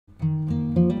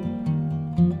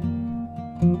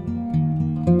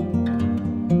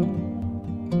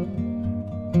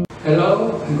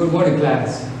Good morning,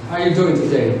 class. How are you doing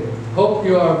today? Hope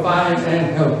you are fine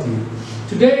and healthy.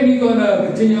 Today we're going to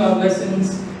continue our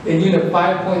lessons in Unit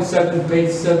 5.7,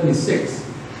 page 76.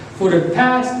 For the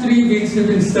past 3 weeks, we've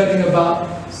been studying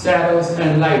about shadows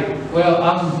and light. Well,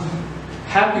 I'm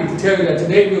happy to tell you that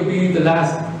today will be the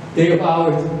last day of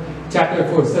our chapter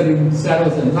for studying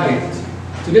shadows and light.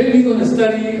 Today we're going to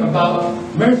study about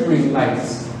measuring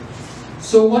lights.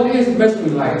 So what is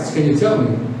measuring lights? Can you tell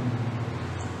me?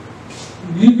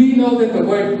 We know that the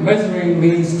word measuring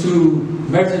means to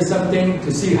measure something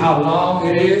to see how long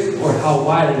it is or how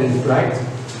wide it is, right?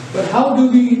 But how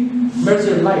do we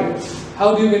measure light?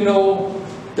 How do we know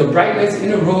the brightness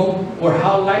in a room, or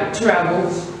how light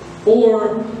travels,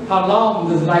 or how long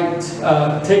does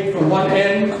light take from one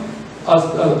end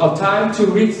of time to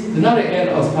reach another end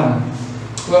of time?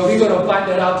 Well, we're going to find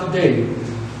that out today.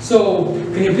 So,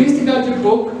 can you please take out your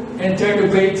book and turn to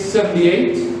page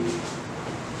 78?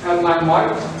 Have my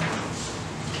mark.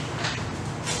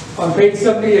 On page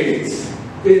 78, it's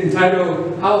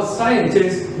entitled How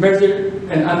Scientists Measure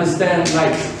and Understand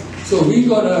Light. So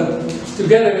we're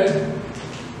together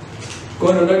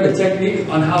going to learn the technique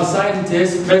on how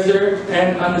scientists measure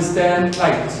and understand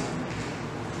light.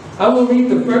 I will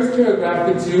read the first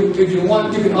paragraph with you. If you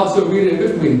want, you can also read it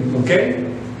with me,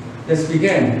 okay? Let's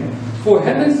begin. For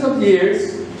hundreds of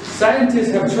years,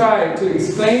 scientists have tried to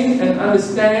explain and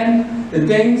understand the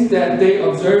things that they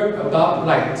observe about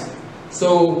light.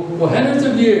 So, for hundreds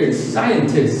of years,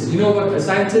 scientists, you know what a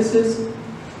scientist is?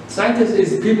 Scientist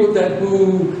is people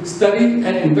who study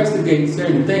and investigate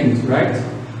certain things, right?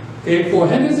 Okay, for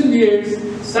hundreds of years,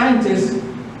 scientists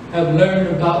have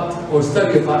learned about or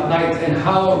studied about light and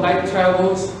how light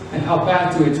travels and how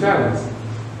fast it travels.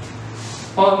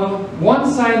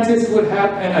 One scientist would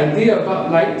have an idea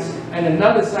about light, and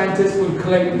another scientist would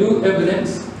collect new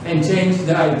evidence and change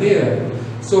the idea.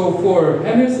 So for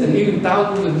hundreds and even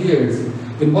thousands of years,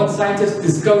 when one scientist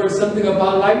discovers something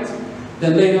about light,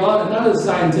 then later on another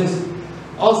scientist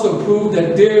also proved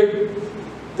that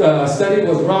their study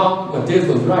was wrong, but theirs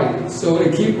was right. So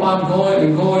they keep on going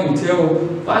and going until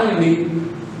finally,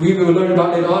 we will learn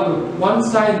about later on, one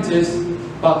scientist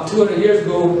about 200 years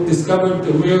ago discovered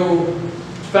the real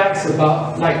facts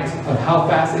about light, on how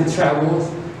fast it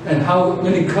travels, and how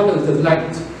many colors does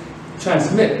light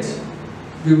transmit.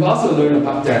 We've also learned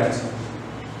about that.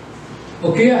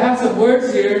 Okay, I have some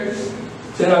words here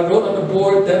that I wrote on the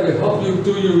board that will help you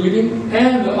do your reading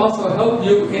and will also help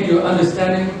you in your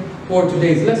understanding for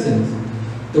today's lessons.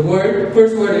 The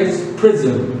first word is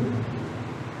prism.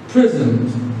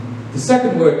 Prisms. The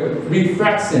second word,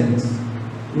 refractions.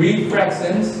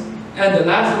 Refractions. And the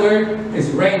last word is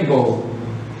rainbow.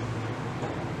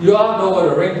 You all know what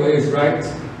a rainbow is, right?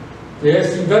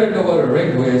 Yes, you better know what a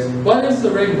rainbow is. What is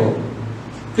a rainbow?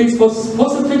 Please post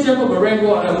a picture of a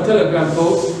rainbow on our Telegram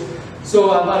post so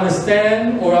I'll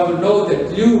understand, or I will know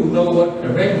that you know what a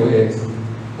rainbow is.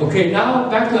 Okay,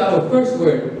 now back to our first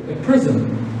word, a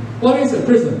prism. What is a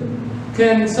prism?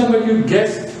 Can some of you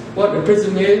guess what a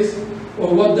prism is,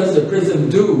 or what does a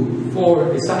prism do for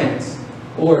a science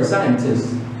or a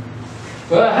scientist?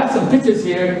 Well, I have some pictures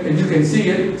here and you can see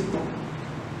it.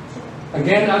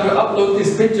 Again, I will upload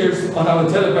these pictures on our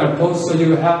Telegram post so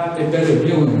you have a better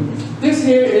viewing. This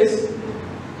here is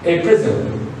a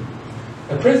prism.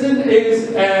 A prism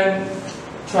is a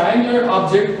triangular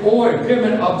object or a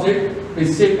pyramid object with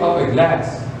the shape of a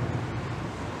glass,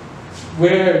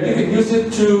 where you can use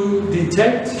it to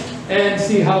detect and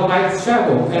see how light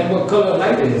travels and what color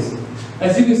light is.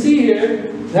 As you can see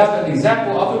here, we have an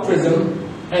example of a prism,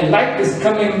 and light is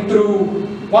coming through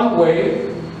one way,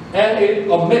 and it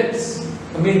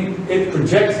it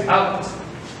projects out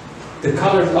the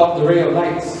colors of the ray of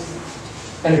light.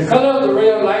 And the color of the ray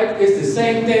of light is the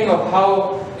same thing of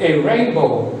how a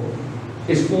rainbow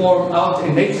is formed out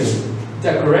in nature. Is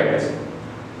that correct?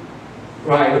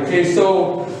 Right, okay,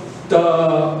 so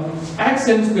the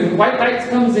accents, when white light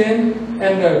comes in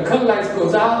and the color light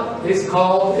goes out, is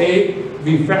called a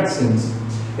refraction.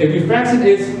 A refraction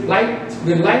is light,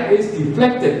 when light is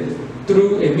deflected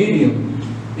through a medium.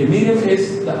 The medium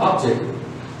is the object.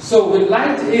 So when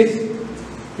light is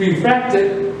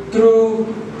refracted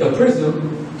through the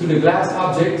prism to the glass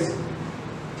objects,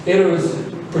 it will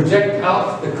project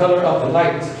out the color of the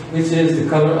light, which is the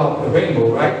color of the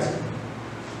rainbow, right?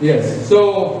 Yes.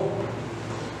 So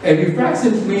a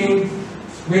refraction means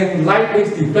when light is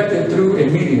deflected through a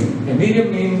medium. A medium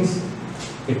means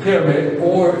a pyramid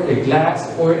or a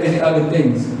glass or any other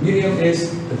things. Medium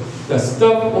is the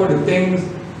stuff or the things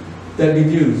that we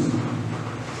use.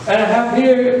 And I have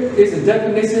here is a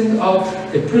definition of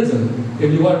a prism.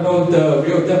 If you want to know the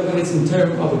real definition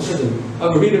term of a prism, I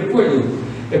will read it for you.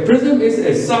 A prism is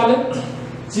a solid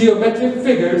geometric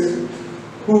figures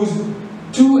whose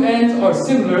two ends are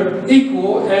similar,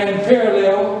 equal, and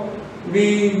parallel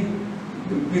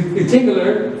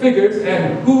rectangular figures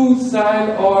and whose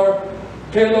sides are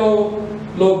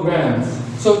parallelograms.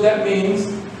 So that means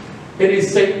it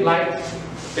is shaped like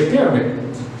a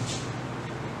pyramid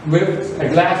with a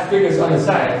glass figures on the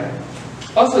side.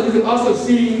 Also, you can also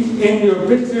see in your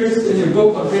pictures in your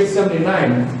book on page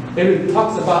 79, it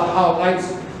talks about how light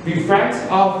refracts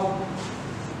off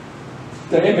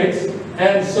the image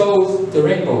and shows the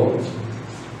rainbow.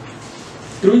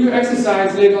 Through your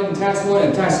exercise later on in task 1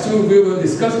 and task 2, we will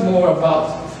discuss more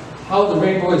about how the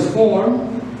rainbow is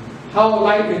formed, how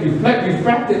light is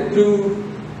refracted through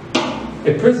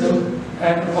a prism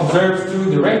and observed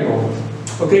through the rainbow.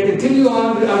 Okay, continue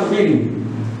on with our reading.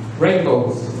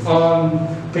 Rainbows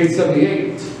on page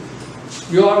 78.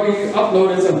 You already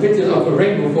uploaded some pictures of a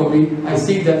rainbow for me. I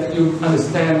see that you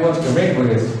understand what the rainbow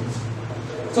is.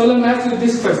 So let me ask you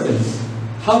these questions.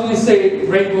 How do you say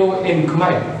rainbow in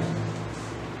Khmer?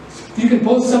 You can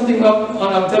post something up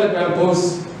on our Telegram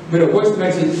post with a voice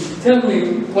message. Tell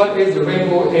me what is the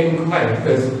rainbow in Khmer,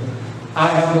 because I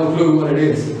have no clue what it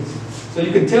is. So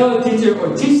you can tell the teacher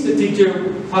or teach the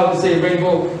teacher how to say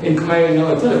rainbow in Khmer in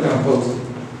our Telegram post.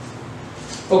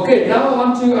 Okay, now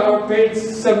on to our page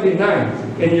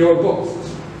 79 in your book.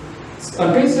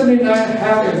 On page 79, I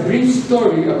have a brief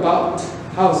story about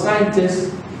how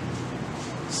scientists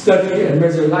study and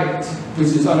measure light, which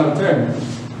is on our term.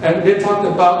 And they talked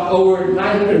about over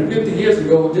 950 years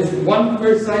ago, just one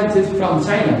first scientist from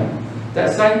China.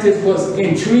 That scientist was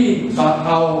intrigued about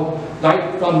how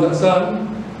light from the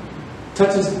sun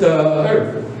touches the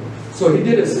earth. So he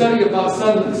did a study about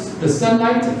the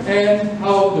sunlight and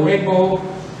how the rainbow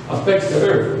affects the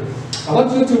earth. I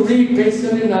want you to read page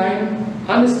 79,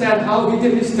 understand how he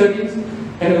did his studies,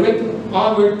 and went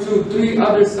onward to three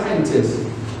other scientists.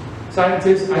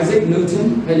 Scientist Isaac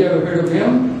Newton, have you ever heard of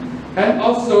him? And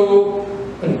also,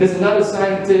 there's another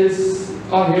scientist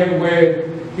on here where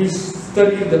he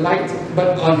studied the light,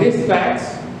 but on his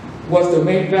facts was the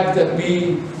main fact that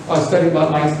we are studying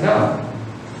about light now.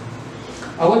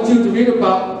 I want you to read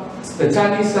about the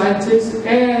Chinese scientist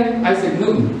and Isaac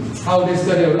Newton, how they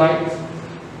study of light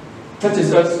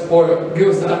touches us or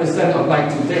gives us the understanding of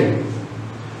light today.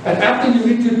 And after you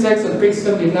read your text on page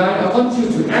 79, I want you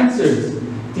to answer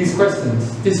these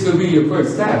questions. This will be your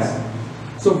first task.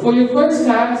 So for your first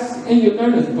task in your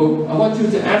learner's book, I want you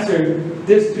to answer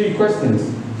these three questions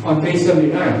on page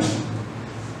 79.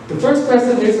 The first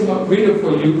question is a reader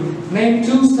for you. Name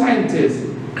two scientists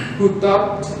who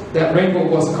thought that rainbow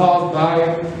was caused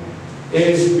by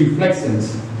its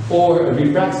reflections or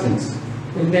refractions.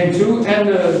 Name two. And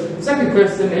the second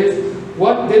question is,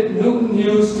 what did Newton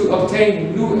use to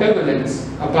obtain new evidence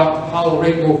about how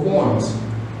rainbow forms?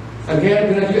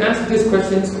 Again, when you answer these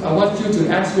questions, I want you to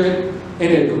answer it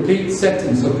in a complete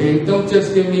sentence, okay? Don't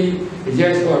just give me a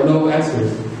yes or no answer.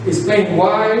 Explain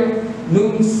why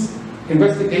Newton's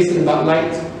investigation about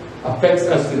light affects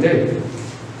us today.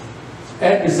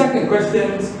 And the second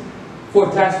question for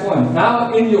task 1.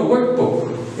 Now in your workbook,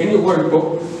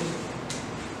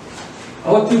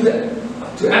 I want you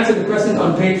to answer the question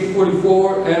on page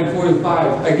 44 and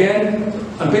 45. Again,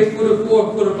 on page 44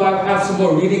 and 45, I have some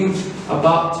more reading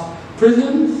about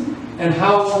prisms and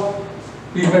how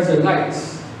we measure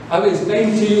lights. I will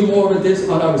explain to you more of this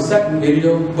on our second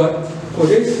video, but for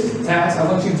this task,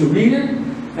 I want you to read it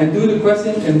and do the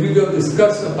question, and we will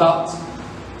discuss about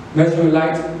measuring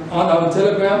light on our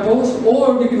Telegram post,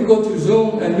 or we can go to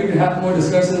Zoom and we can have more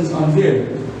discussions on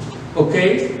here.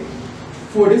 Okay?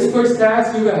 For this first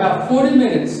task, you will have 40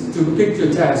 minutes to complete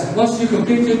your task. Once you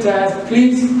complete your task,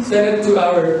 please send it to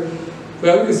our,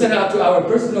 well, we can send it out to our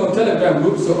personal Telegram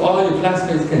group so all your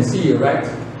classmates can see you, right?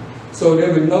 So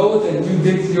they will know that you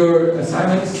did your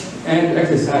assignments and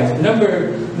exercise.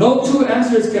 Remember, no two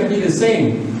answers can be the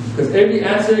same, because every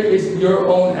answer is your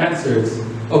own answers.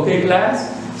 Okay,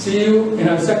 class? See you in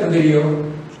our second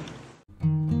video.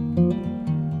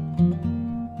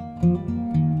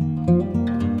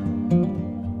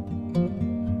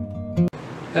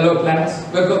 Hello class,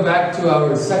 welcome back to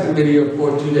our second video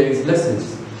for today's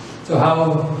lessons. So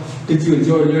how did you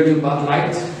enjoy learning about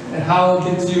light? And how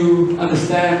did you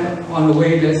understand on the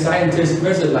way that scientists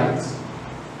measure light?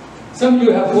 Some of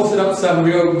you have posted up some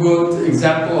real good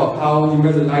example of how you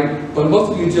measure light, but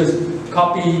most of you just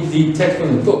copy the text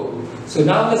from the book. So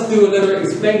now let's do a little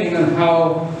explaining on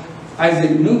how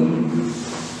Isaac Newton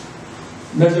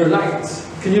measured light.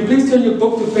 Can you please turn your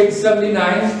book to page 79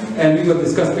 and we will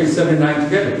discuss page 79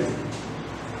 together.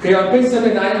 Okay, on page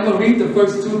 79 I'm going to read the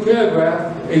first two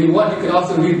paragraphs. If you want, you can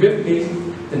also read with me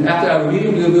Then after our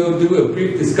reading, we will do a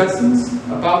brief discussions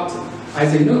about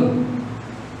Isaac Newton.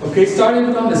 Okay,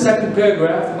 starting from the second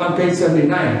paragraph on page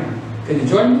 79. Can you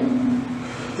join me?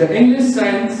 The English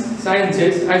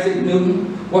scientist Isaac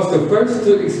Newton was the first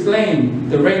to explain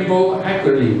the rainbow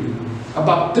accurately.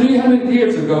 About 300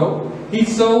 years ago, he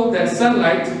saw that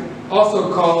sunlight,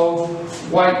 also called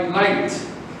white light,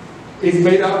 is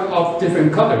made up of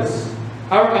different colors.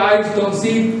 Our eyes don't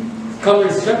see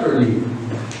colors separately.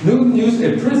 Newton used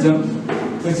a prism,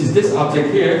 which is this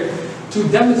object here, to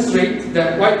demonstrate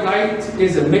that white light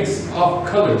is a mix of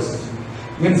colors.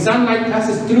 When sunlight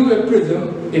passes through a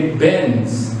prism, it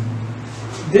bends.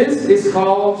 This is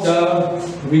called the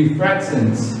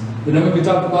refractance. Remember we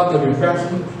talked about the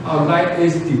refraction? Our light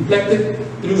is deflected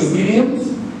through the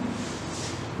mediums.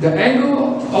 The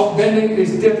angle of bending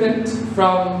is different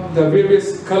from the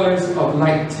various colors of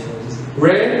light.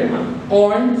 Red,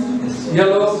 orange,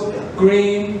 yellow,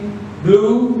 green,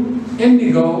 blue,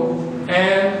 indigo,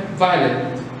 and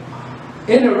violet.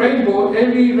 In a rainbow,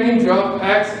 every raindrop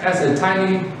acts as a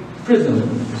tiny prism.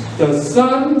 The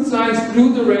sun shines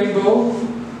through the rainbow,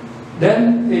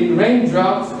 then it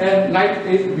raindrops and light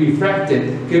is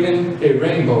refracted, giving a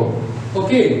rainbow.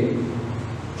 Okay,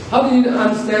 how do you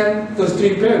understand those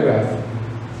three paragraphs?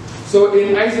 So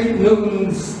in Isaac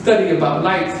Newton's study about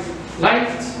light,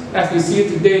 as we see it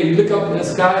today, you look up in the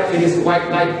sky, it is white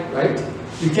light, right?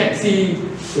 You can't see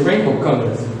the rainbow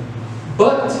colors.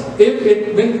 But if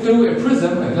it went through a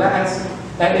prism, a glass,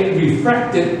 and it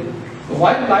refracted, the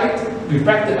white light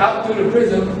refracted out through the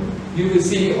prism, you will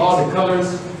see all the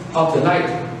colors of the light,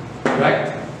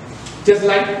 right? Just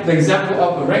like the example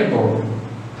of a rainbow.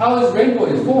 How is rainbow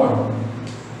is formed?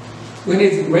 When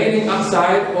it's raining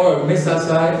outside or mist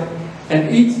outside, and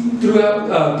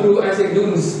through Isaac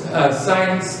Newton's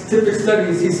scientific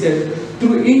studies, he said,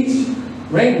 through each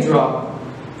raindrop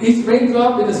in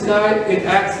the sky, it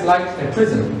acts like a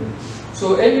prism.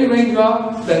 So every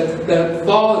raindrop that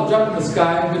falls, drop in the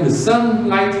sky, when the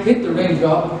sunlight hit the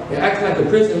raindrop, it acts like a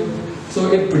prism,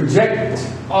 so it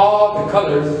projects all the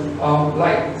colors of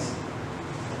light.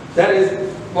 That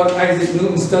is what Isaac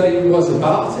Newton's study was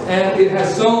about, and it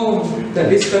has shown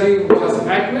that his study was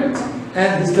accurate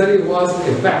and his study was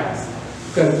a fact.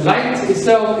 Because light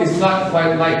itself is not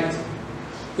white light.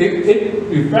 It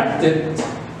refracted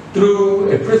through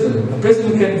a prism. A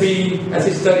prism can be, as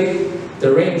he studied,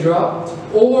 the raindrop,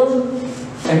 or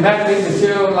a magnetic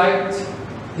material like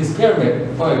this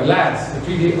pyramid, or a glass, a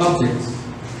 3D objects.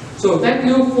 So thank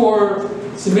you for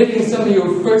submitting some of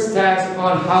your first tasks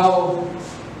on how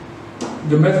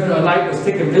the measurement of light was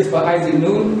taken place by Isaac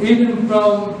Newton, even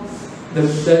from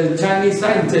the Chinese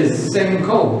scientist, Seng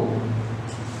Ko.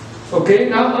 Okay,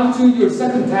 now on to your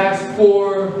second task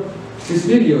for this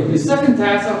video. The second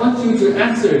task, I want you to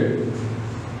answer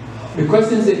the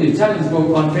questions in your challenge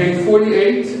book on page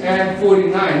 48 and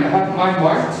 49. I have mine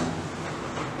marked.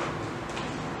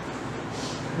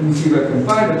 Let me see if I can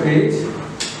find the page.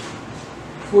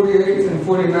 48 and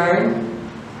 49.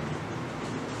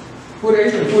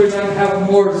 48 and 49 have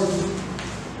more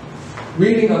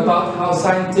reading about how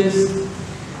scientists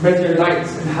measure light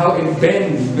and how it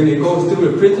bends when it goes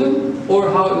through a prism, or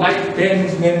how light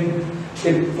bends when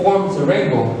it forms a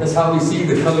rainbow. That's how we see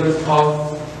the colors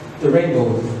of the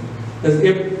rainbow. Because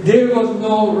if there was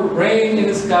no rain in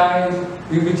the sky,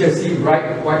 we would just see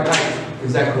bright white light.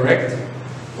 Is that correct?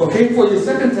 Okay, for your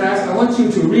second task, I want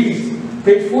you to read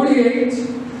page 48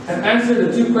 and answer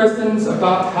the two questions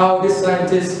about how this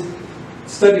scientist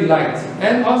studied light.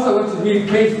 And also I want you to read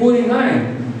page 49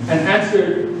 and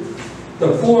answer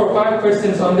the 4 or 5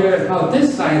 questions on there and how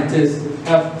this scientist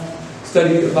have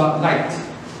studied about light.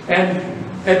 And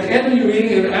at the end of your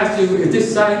reading, it will ask you if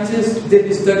this scientist did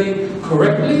his study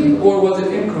correctly or was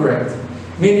it incorrect?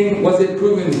 Meaning, was it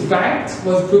proven fact,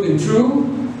 was it proven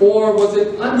true, or was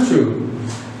it untrue?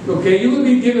 Okay, you will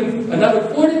be given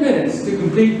another 40 minutes to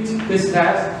complete this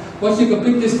task. Once you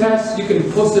complete this task, you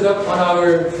can post it up on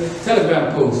our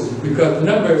Telegram post. Because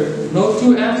remember, no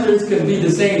two answers can be the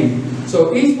same.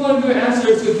 So each one of your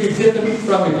answers will be different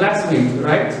from your classmate,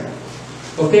 right?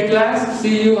 Okay class,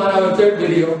 see you on our third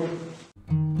video.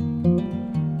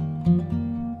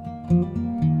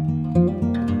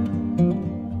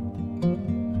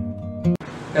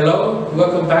 Hello,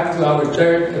 welcome back to our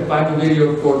third and final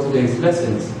video for today's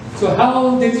lessons. So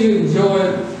how did you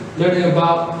enjoy learning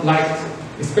about light,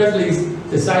 especially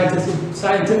the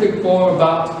scientific form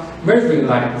about measuring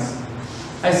light?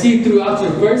 I see throughout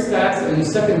your first task and your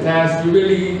second task, you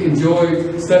really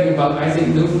enjoyed studying about Isaac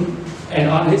Newton and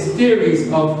on his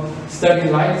theories of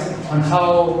studying light, on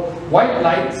how white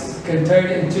lights can turn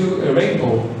into a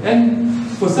rainbow. And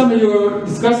for some of your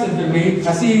discussions with me,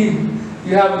 I see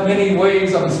you have many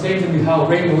ways of explaining to me how a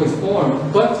rainbow is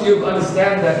formed, but you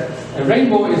understand that a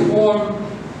rainbow is formed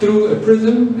through a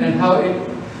prism and how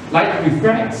light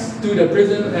refracts through the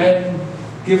prism and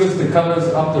gives us the colors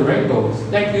of the rainbows.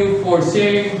 Thank you for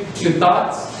sharing your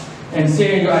thoughts and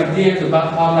sharing your ideas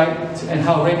about how light and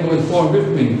how rainbow is formed with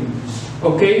me.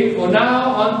 Okay, for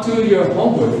now, on to your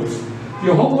homework.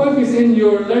 Your homework is in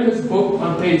your learner's book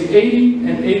on page 80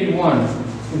 and 81.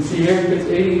 You can see here, page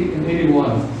 80 and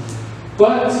 81.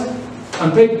 But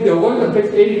the work on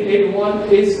page 80 and 81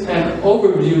 is an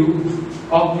overview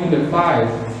of Unit 5.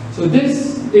 So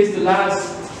this is the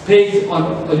last page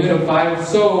on Unit 5.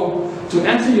 So to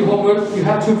answer your homework, you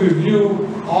have to review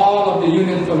all of the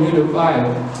units from Unit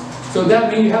 5. So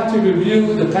that means you have to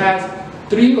review the past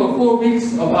 3 or 4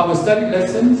 weeks of our study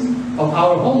lessons, of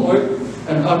our homework,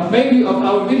 and maybe of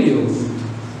our videos.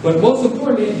 But most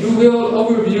importantly, you will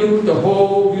overview the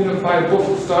whole Unit 5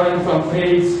 book starting from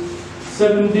page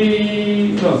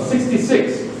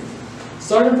 66.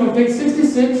 Starting from page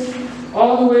 66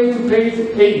 all the way to page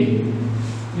 80.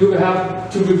 You will have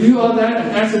to review all that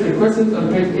and answer the questions on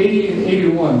page 80 and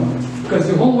 81. Because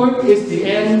the homework is the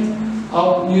end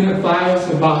of Unit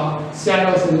 5 about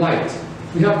shadows and light.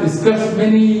 We have discussed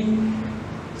many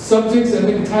subjects and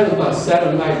many titles about shadow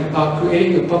and light, about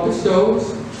creating the puppet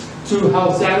shows, to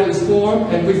how shadow is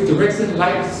formed and which direction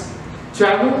lights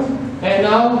travel. And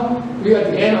now we are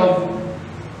at the end of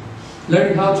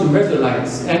learning how to measure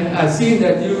lights. And I've seen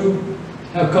that you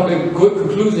have come to good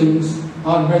conclusions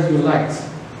on measuring lights.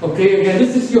 Okay, again,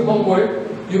 this is your homework.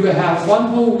 You will have 1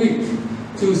 whole week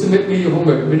to submit me your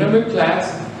homework. Remember,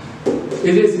 class,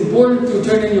 it is important to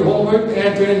turn in your homework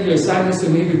and turn in your assignments to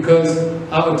me because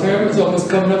our term is almost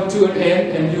coming up to an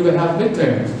end and you will have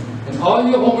midterms. And all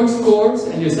your homework scores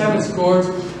and your assignment scores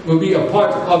will be a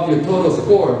part of your total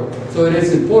score. So it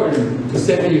is important to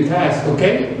set in your task,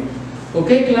 okay?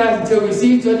 Okay, class, until we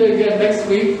see each other again next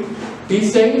week, be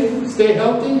safe, stay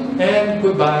healthy, and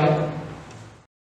goodbye.